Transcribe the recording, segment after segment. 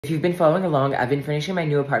If you've been following along, I've been furnishing my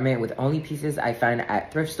new apartment with only pieces I find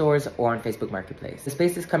at thrift stores or on Facebook Marketplace. The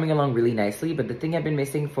space is coming along really nicely, but the thing I've been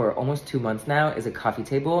missing for almost 2 months now is a coffee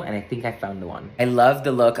table, and I think I found the one. I love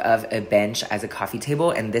the look of a bench as a coffee table,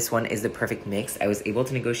 and this one is the perfect mix. I was able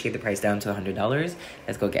to negotiate the price down to $100.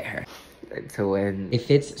 Let's go get her. So it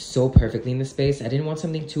fits so perfectly in the space. I didn't want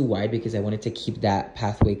something too wide because I wanted to keep that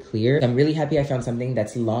pathway clear. I'm really happy I found something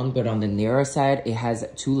that's long, but on the narrow side. It has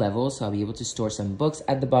 2 levels, so I'll be able to store some books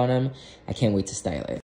at the bottom. I can't wait to style it.